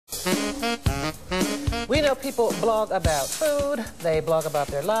We know people blog about food, they blog about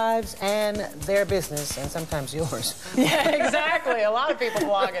their lives and their business, and sometimes yours. Yeah, exactly. A lot of people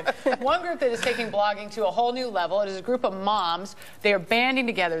blogging. One group that is taking blogging to a whole new level, it is a group of moms. They are banding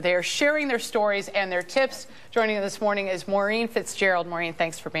together. They are sharing their stories and their tips. Joining us this morning is Maureen Fitzgerald. Maureen,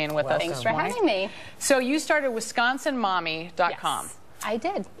 thanks for being with us. Thanks for having me. So you started WisconsinMommy.com. Yes, I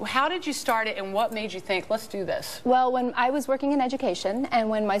did. How did you start it, and what made you think, let's do this? Well, when I was working in education, and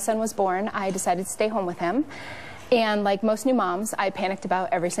when my son was born, I decided to stay home with him. And like most new moms, I panicked about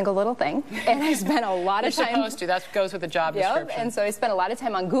every single little thing. And I spent a lot of time... You're supposed to. That goes with the job description. And so I spent a lot of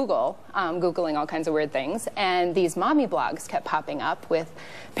time on Google, Googling all kinds of weird things. And these mommy blogs kept popping up with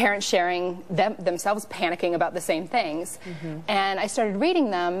parents sharing themselves panicking about the same things. And I started reading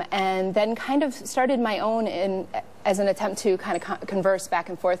them and then kind of started my own as an attempt to kind of converse back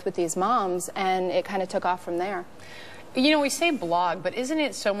and forth with these moms. And it kind of took off from there. You know, we say blog, but isn't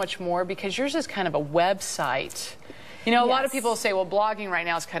it so much more? Because yours is kind of a website. You know, a lot of people say, well, blogging right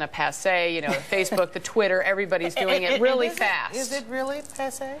now is kind of passé. You know, Facebook, the Twitter, everybody's doing it really fast. Is it really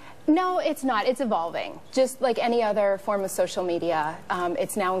passé? No, it's not. It's evolving. Just like any other form of social media,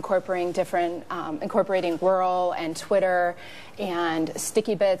 it's now incorporating rural and Twitter and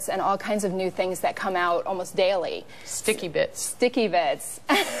sticky bits and all kinds of new things that come out almost daily. Sticky bits. Sticky bits.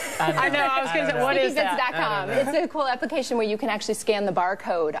 I know. I was going to say, what is that? StickyBits.com. It's a cool application where you can actually scan the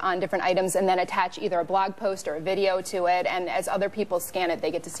barcode on different items and then attach either a blog post or a video to it. And as other people scan it, they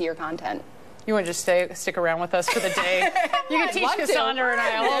get to see your content. You want to just stick around with us for the day? You can teach Cassandra and I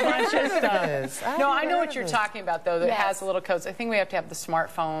a whole bunch of stuff. No, I know what you're talking about, though, that has little codes. I think we have to have the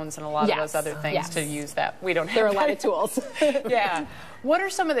smartphones and a lot of those other things to use that. We don't have There are a lot of tools. Yeah. What are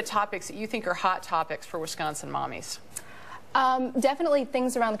some of the topics that you think are hot topics for Wisconsin mommies? Definitely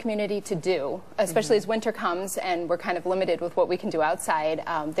things around the community to do, especially as winter comes and we're kind of limited with what we can do outside.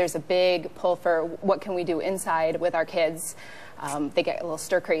 There's a big pull for what can we do inside with our kids. They get a little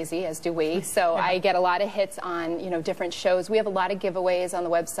stir crazy, as do we. So I get a lot of hits on, you know, different shows. We have a lot of giveaways on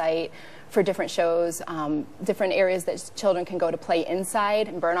the website for different shows, different areas that children can go to play inside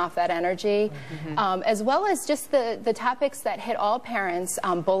and burn off that energy, as well as just the topics that hit all parents.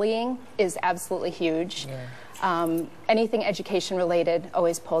 Bullying is absolutely huge. Anything education related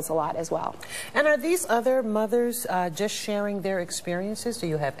always pulls a lot as well. And are these other mothers just sharing their experiences? Do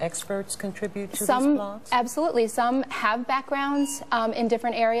you have experts contribute to these blogs? Absolutely. Some have backgrounds in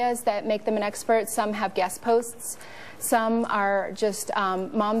different areas that make them an expert. Some have guest posts. Some are just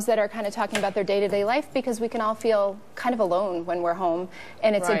moms that are kind of talking about their day-to-day life, because we can all feel kind of alone when we're home.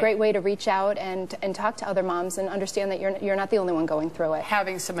 And it's a great way to reach out and talk to other moms and understand that you're not the only one going through it.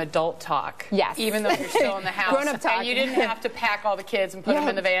 Having some adult talk. Yes. Even though you're still in the house. Grown-up talk. And you didn't have to pack all the kids and put them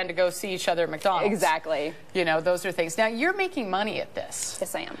in the van to go see each other at McDonald's. Exactly. You know, those are things. Now, you're making money at this.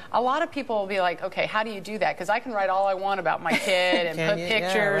 Yes, I am. A lot of people will be like, okay, how do you do that? Because I can write all I want about my kid and put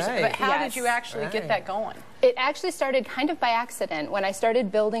pictures. But how did you actually get that going? It actually started kind of by accident. When I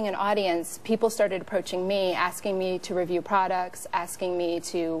started building an audience, people started approaching me, asking me to review products, asking me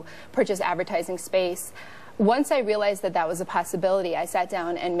to purchase advertising space. Once I realized that that was a possibility, I sat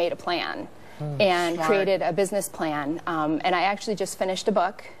down and made a plan. And created a business plan. And I actually just finished a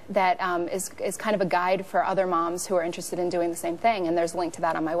book that is kind of a guide for other moms who are interested in doing the same thing. And there's a link to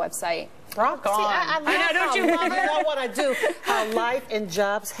that on my website. Rock on. See, I know, don't you love it? You know what I do? How life and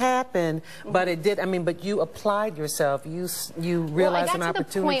jobs happen, but it did. I mean, but you applied yourself. You realized an opportunity. I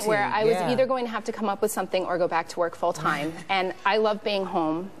got to the point where I was either going to have to come up with something or go back to work full time. And I love being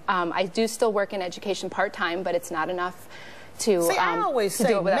home. I do still work in education part time, but it's not enough to See, I always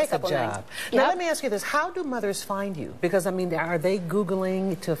say make a job. Now, Yep. let me ask you this. How do mothers find you? Because, I mean, are they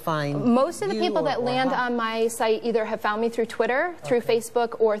Googling to find Most of the people that land on my site either have found me through Twitter, through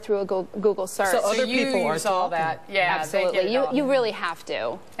Facebook, or through a Google search. So other people use all that. Yeah, absolutely. You really have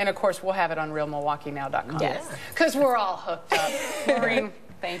to. And, of course, we'll have it on RealMilwaukeeNow.com. Yes. Because we're all hooked up. Maureen,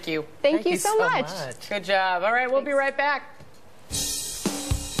 thank you. Thank you so much. Good job. All right, we'll be right back.